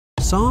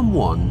Psalm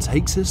 1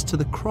 takes us to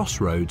the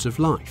crossroads of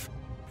life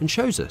and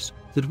shows us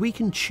that we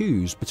can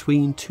choose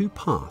between two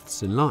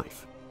paths in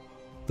life: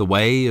 the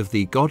way of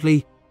the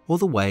godly or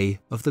the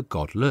way of the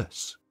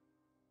godless.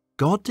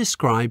 God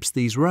describes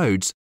these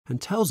roads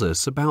and tells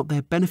us about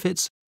their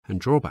benefits and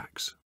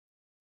drawbacks.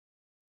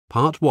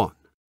 Part 1.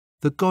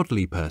 The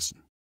godly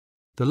person,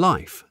 the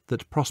life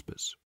that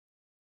prospers.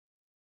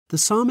 The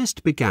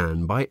psalmist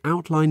began by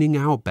outlining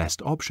our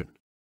best option,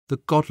 the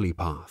godly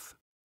path.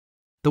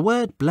 The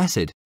word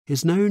blessed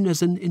is known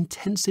as an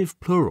intensive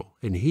plural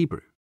in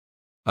Hebrew.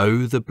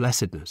 Oh, the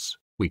blessedness,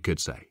 we could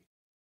say.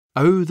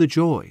 Oh, the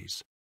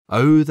joys.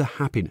 Oh, the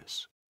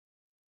happiness.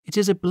 It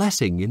is a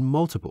blessing in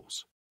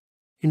multiples.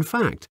 In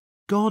fact,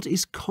 God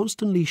is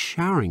constantly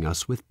showering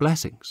us with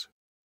blessings.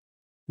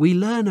 We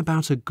learn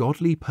about a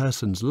godly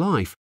person's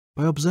life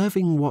by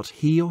observing what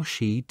he or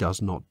she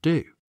does not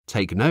do.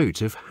 Take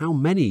note of how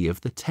many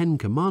of the 10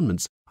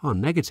 Commandments are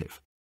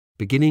negative,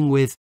 beginning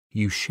with,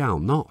 "You shall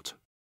not."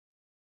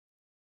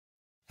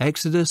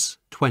 Exodus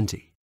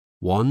 20,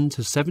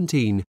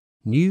 1-17,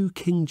 New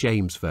King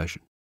James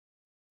Version.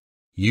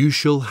 You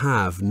shall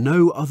have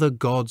no other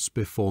gods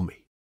before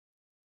me.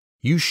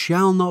 You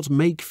shall not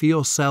make for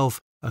yourself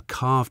a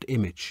carved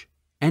image,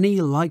 any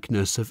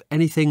likeness of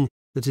anything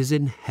that is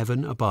in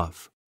heaven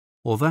above,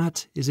 or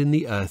that is in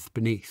the earth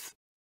beneath,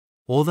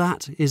 or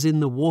that is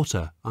in the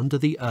water under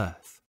the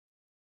earth.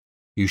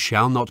 You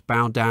shall not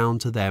bow down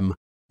to them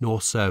nor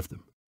serve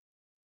them.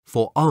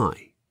 For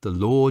I, the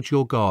Lord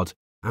your God,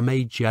 am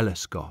a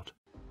jealous God.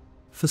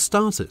 For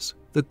starters,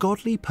 the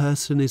godly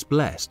person is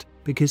blessed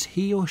because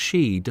he or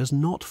she does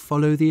not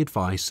follow the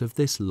advice of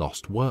this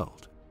lost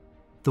world.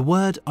 The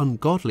word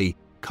ungodly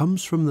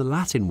comes from the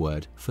Latin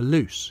word for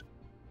loose.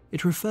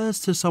 It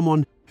refers to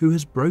someone who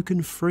has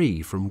broken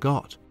free from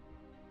God.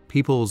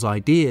 People's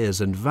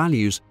ideas and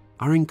values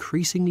are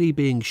increasingly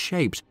being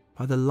shaped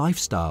by the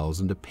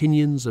lifestyles and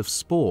opinions of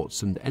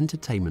sports and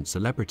entertainment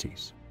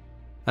celebrities.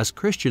 As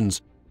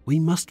Christians, we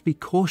must be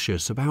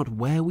cautious about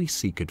where we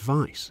seek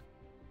advice.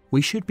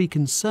 We should be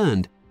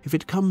concerned if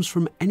it comes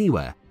from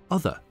anywhere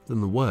other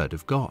than the Word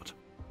of God.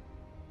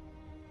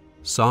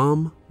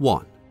 Psalm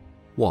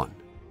 1:1,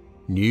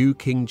 New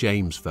King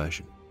James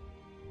Version.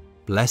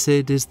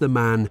 Blessed is the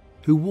man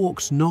who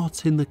walks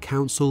not in the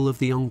counsel of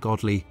the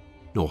ungodly,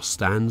 nor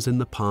stands in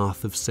the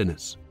path of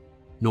sinners,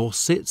 nor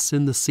sits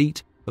in the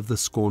seat of the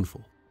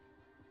scornful.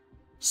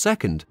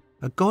 Second,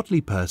 a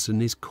godly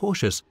person is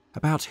cautious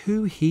about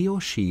who he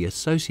or she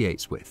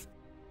associates with.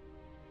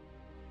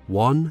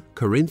 1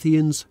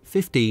 Corinthians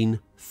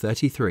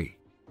 15:33,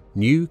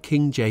 New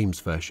King James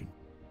Version.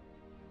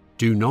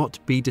 Do not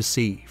be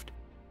deceived.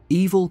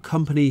 Evil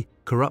company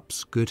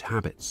corrupts good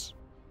habits.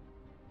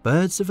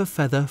 Birds of a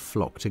feather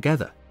flock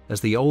together,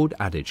 as the old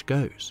adage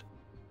goes.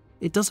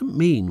 It doesn't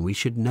mean we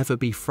should never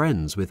be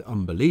friends with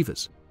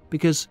unbelievers,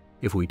 because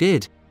if we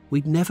did,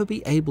 we'd never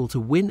be able to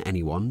win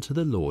anyone to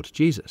the Lord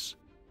Jesus.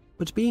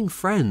 But being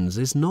friends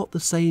is not the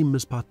same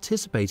as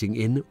participating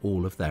in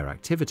all of their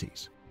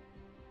activities.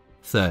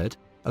 Third,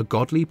 a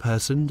godly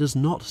person does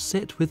not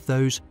sit with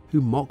those who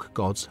mock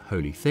God's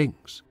holy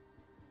things.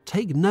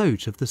 Take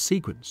note of the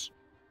sequence: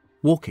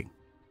 walking,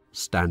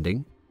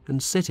 standing,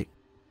 and sitting.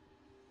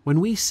 When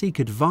we seek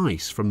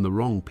advice from the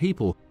wrong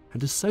people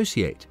and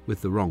associate with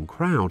the wrong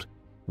crowd,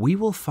 we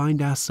will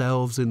find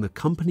ourselves in the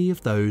company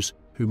of those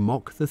who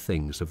mock the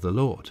things of the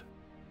Lord.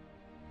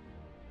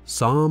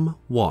 Psalm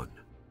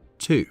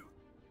 1:2,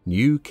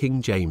 New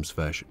King James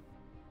Version.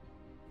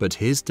 But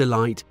his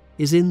delight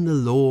is in the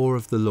law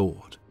of the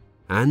Lord,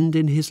 and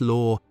in his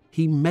law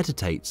he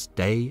meditates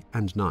day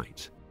and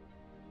night.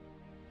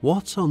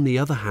 What, on the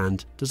other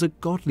hand, does a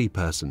godly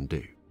person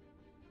do?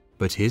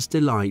 But his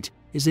delight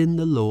is in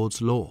the Lord's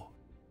law.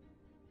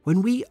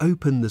 When we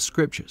open the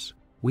Scriptures,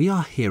 we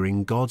are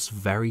hearing God's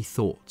very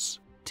thoughts,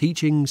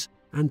 teachings,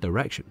 and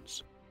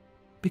directions.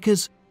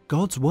 Because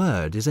God's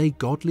Word is a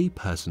godly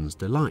person's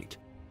delight,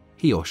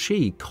 he or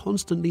she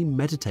constantly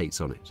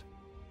meditates on it.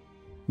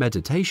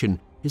 Meditation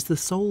is the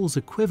soul's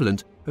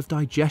equivalent of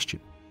digestion.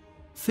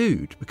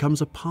 Food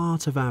becomes a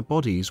part of our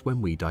bodies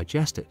when we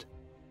digest it.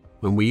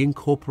 When we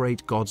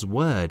incorporate God's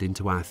Word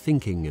into our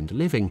thinking and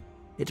living,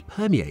 it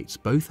permeates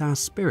both our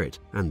spirit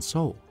and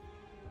soul.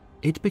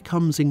 It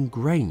becomes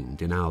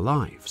ingrained in our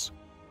lives.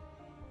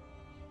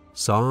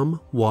 Psalm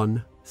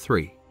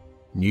 1:3,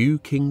 New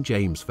King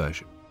James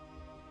Version.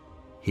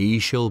 He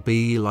shall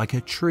be like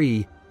a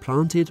tree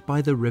planted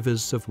by the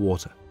rivers of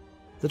water,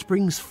 that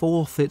brings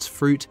forth its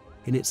fruit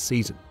in its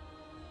season,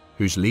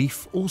 whose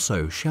leaf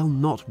also shall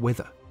not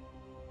wither,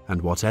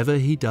 and whatever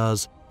he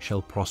does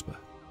shall prosper.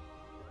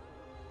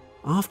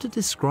 After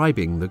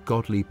describing the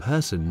godly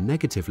person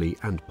negatively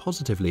and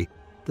positively,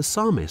 the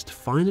psalmist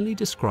finally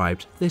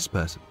described this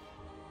person.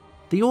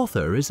 The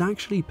author is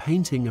actually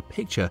painting a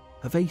picture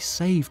of a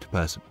saved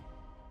person.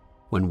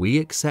 When we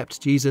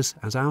accept Jesus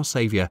as our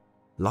Savior,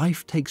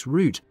 life takes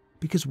root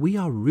because we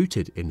are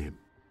rooted in him.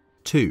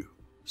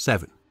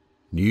 2:7,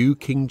 New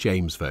King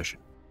James Version.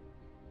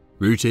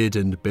 Rooted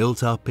and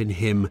built up in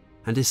him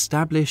and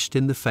established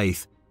in the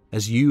faith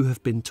as you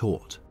have been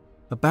taught,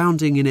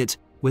 abounding in it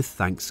with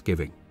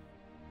thanksgiving.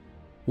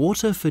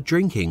 Water for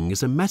drinking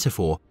is a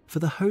metaphor for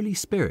the Holy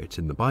Spirit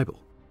in the Bible.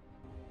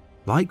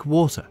 Like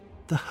water,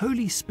 the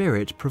Holy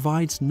Spirit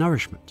provides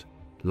nourishment,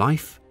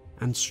 life,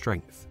 and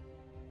strength.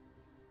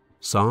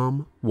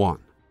 Psalm 1,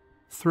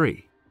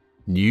 3,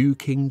 New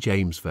King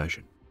James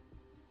Version.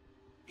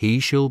 He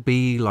shall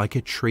be like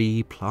a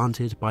tree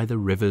planted by the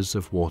rivers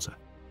of water,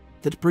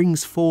 that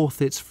brings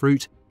forth its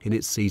fruit in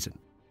its season,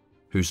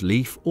 whose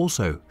leaf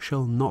also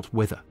shall not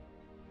wither,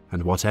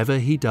 and whatever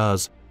he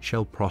does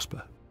shall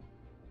prosper.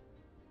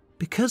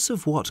 Because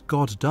of what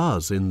God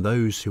does in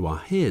those who are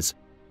his,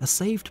 a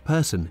saved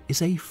person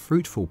is a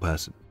fruitful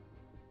person.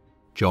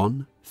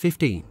 John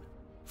 15,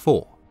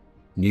 4,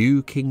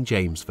 New King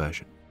James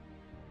Version.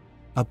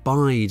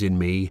 Abide in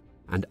me,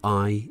 and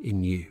I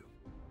in you.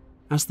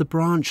 As the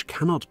branch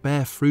cannot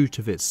bear fruit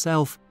of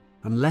itself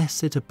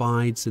unless it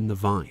abides in the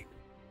vine,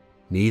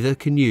 neither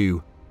can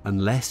you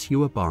unless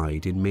you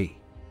abide in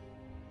me.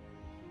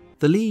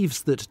 The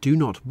leaves that do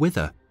not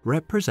wither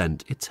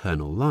represent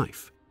eternal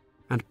life,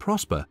 and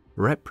prosper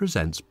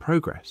represents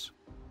progress.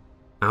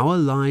 Our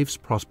lives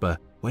prosper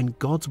when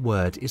God's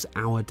word is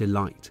our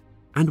delight,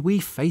 and we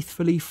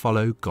faithfully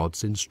follow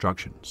God's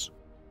instructions.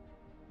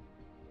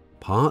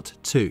 Part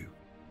 2.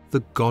 The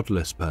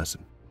godless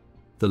person,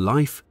 the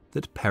life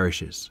that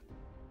perishes.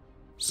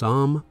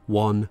 Psalm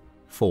 1,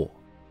 4,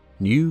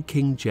 New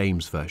King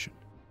James Version.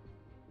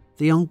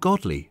 The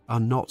ungodly are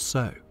not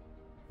so,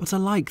 but are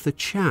like the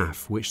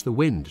chaff which the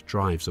wind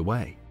drives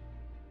away.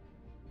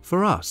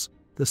 For us,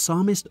 the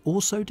psalmist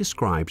also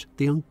described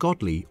the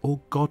ungodly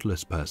or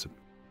godless person,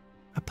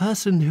 a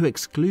person who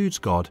excludes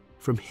God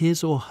from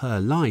his or her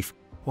life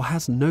or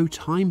has no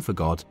time for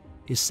God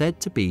is said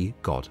to be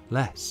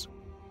godless.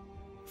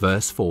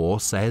 Verse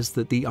 4 says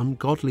that the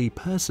ungodly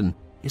person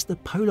is the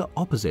polar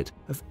opposite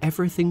of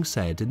everything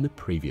said in the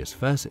previous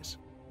verses.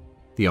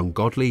 The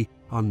ungodly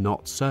are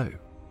not so.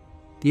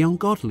 The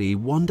ungodly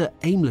wander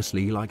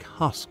aimlessly like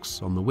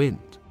husks on the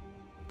wind.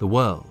 The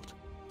world,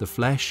 the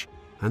flesh,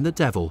 and the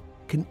devil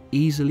can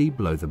easily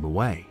blow them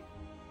away.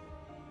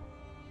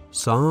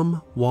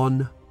 Psalm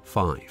 1,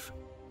 5,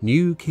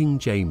 New King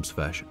James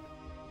Version.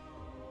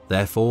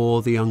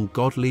 Therefore the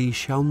ungodly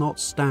shall not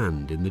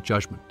stand in the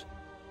judgment,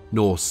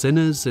 nor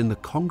sinners in the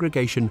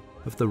congregation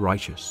of the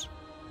righteous.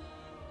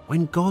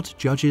 When God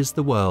judges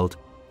the world,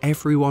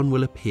 everyone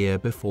will appear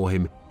before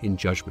him in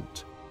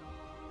judgment.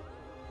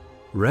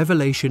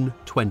 Revelation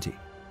 20,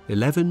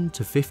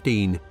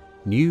 11-15,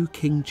 New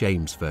King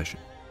James Version.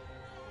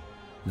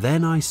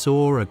 Then I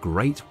saw a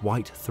great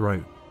white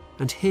throne,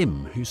 and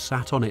him who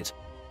sat on it,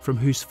 from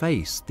whose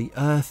face the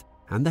earth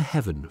and the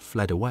heaven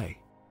fled away,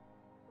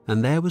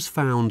 and there was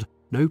found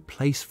no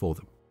place for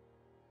them.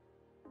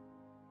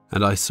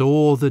 And I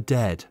saw the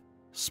dead,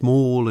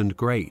 small and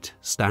great,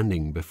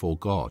 standing before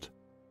God,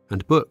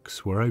 and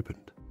books were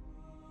opened.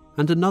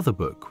 And another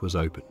book was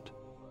opened,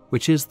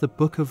 which is the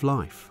book of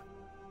life.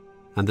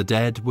 And the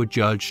dead were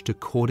judged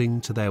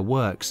according to their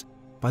works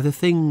by the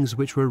things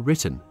which were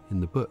written in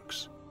the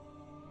books.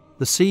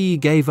 The sea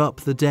gave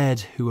up the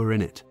dead who were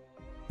in it,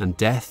 and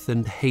death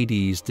and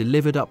Hades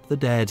delivered up the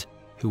dead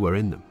who were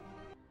in them.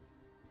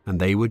 And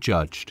they were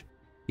judged,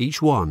 each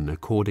one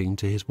according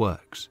to his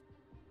works.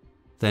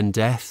 Then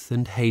death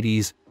and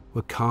Hades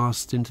were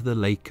cast into the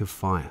lake of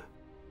fire.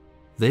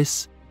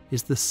 This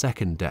is the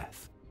second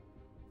death,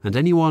 and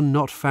anyone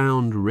not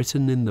found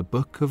written in the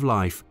book of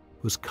life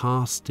was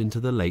cast into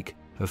the lake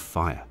of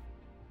fire.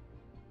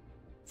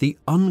 The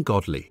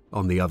ungodly,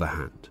 on the other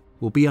hand,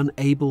 will be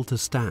unable to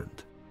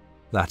stand.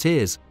 That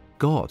is,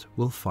 God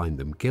will find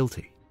them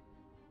guilty.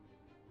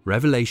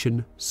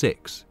 Revelation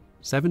 6,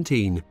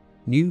 17,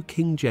 New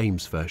King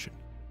James Version.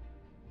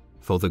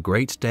 For the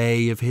great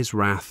day of his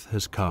wrath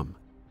has come,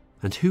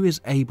 and who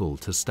is able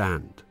to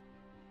stand?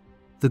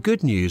 The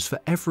good news for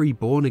every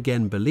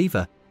born-again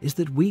believer is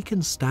that we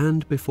can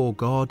stand before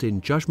God in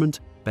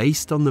judgment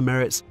based on the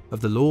merits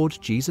of the Lord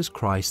Jesus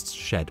Christ's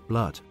shed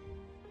blood.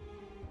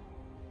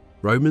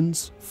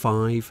 Romans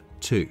 5,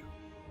 2,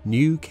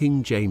 New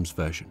King James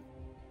Version.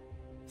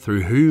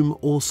 Through whom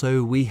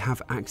also we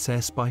have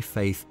access by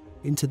faith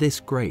into this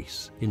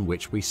grace in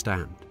which we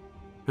stand,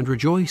 and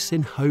rejoice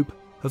in hope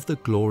of the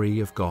glory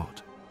of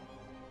God.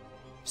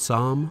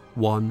 Psalm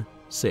 1,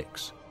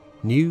 6,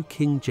 New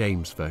King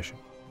James Version.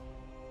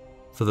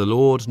 For the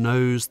Lord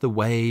knows the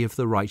way of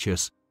the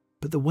righteous,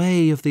 but the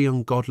way of the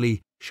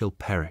ungodly shall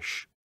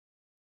perish.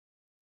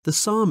 The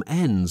psalm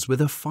ends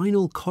with a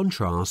final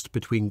contrast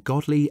between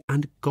godly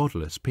and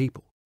godless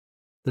people.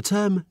 The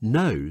term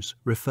knows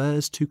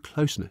refers to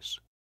closeness.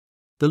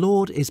 The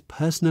Lord is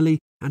personally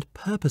and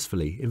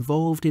purposefully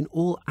involved in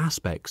all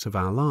aspects of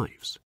our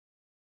lives.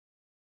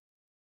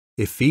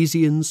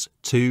 Ephesians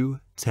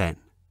 2:10,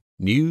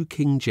 New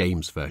King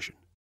James Version.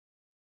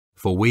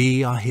 For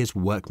we are his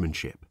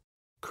workmanship,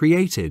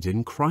 created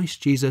in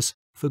Christ Jesus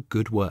for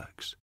good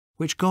works,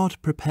 which God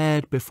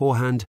prepared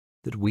beforehand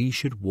that we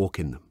should walk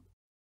in them.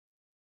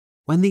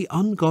 When the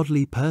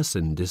ungodly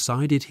person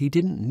decided he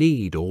didn't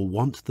need or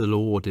want the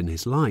Lord in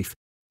his life,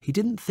 he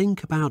didn't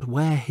think about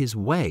where his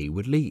way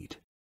would lead.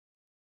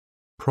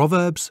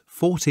 Proverbs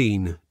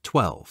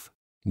 14:12,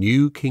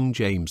 New King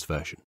James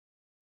Version.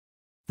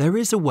 There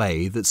is a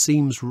way that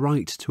seems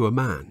right to a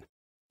man,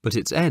 but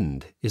its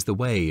end is the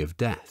way of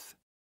death.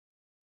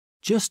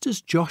 Just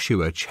as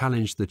Joshua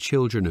challenged the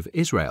children of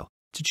Israel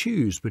to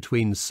choose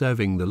between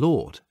serving the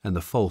Lord and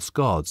the false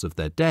gods of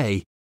their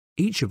day,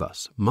 each of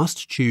us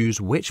must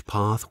choose which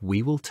path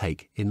we will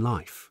take in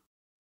life.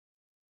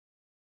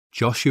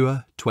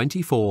 Joshua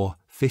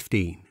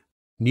 24:15,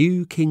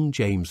 New King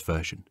James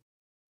Version.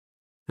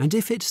 And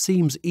if it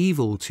seems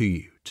evil to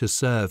you to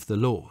serve the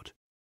Lord,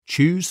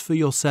 choose for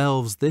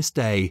yourselves this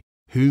day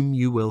whom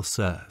you will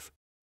serve,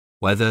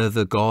 whether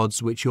the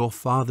gods which your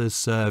fathers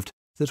served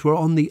that were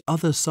on the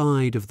other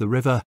side of the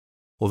river,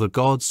 or the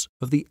gods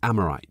of the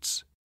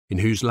Amorites, in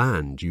whose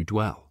land you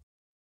dwell.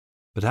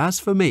 But as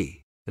for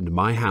me and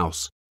my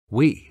house,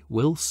 we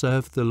will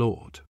serve the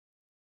Lord.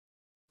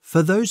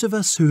 For those of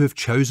us who have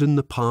chosen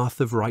the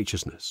path of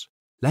righteousness,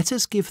 let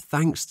us give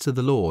thanks to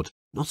the Lord,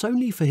 not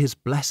only for his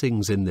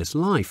blessings in this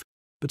life,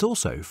 but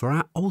also for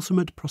our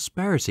ultimate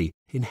prosperity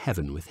in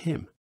heaven with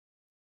him.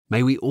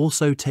 May we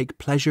also take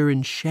pleasure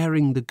in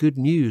sharing the good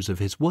news of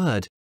his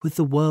word with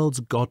the world's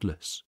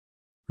godless.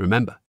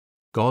 Remember,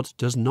 God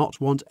does not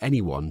want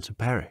anyone to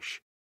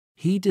perish.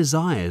 He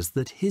desires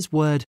that his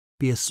word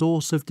be a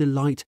source of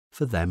delight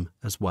for them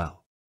as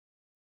well.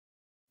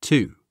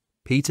 2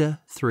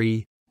 Peter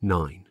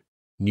 3:9,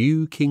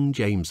 New King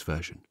James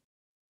Version.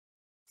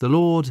 The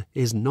Lord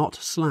is not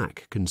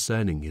slack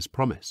concerning his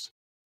promise,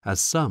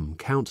 as some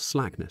count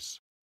slackness,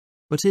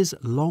 but is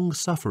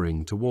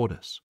long-suffering toward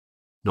us,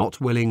 not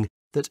willing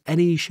that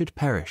any should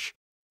perish,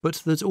 but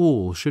that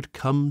all should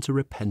come to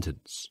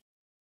repentance.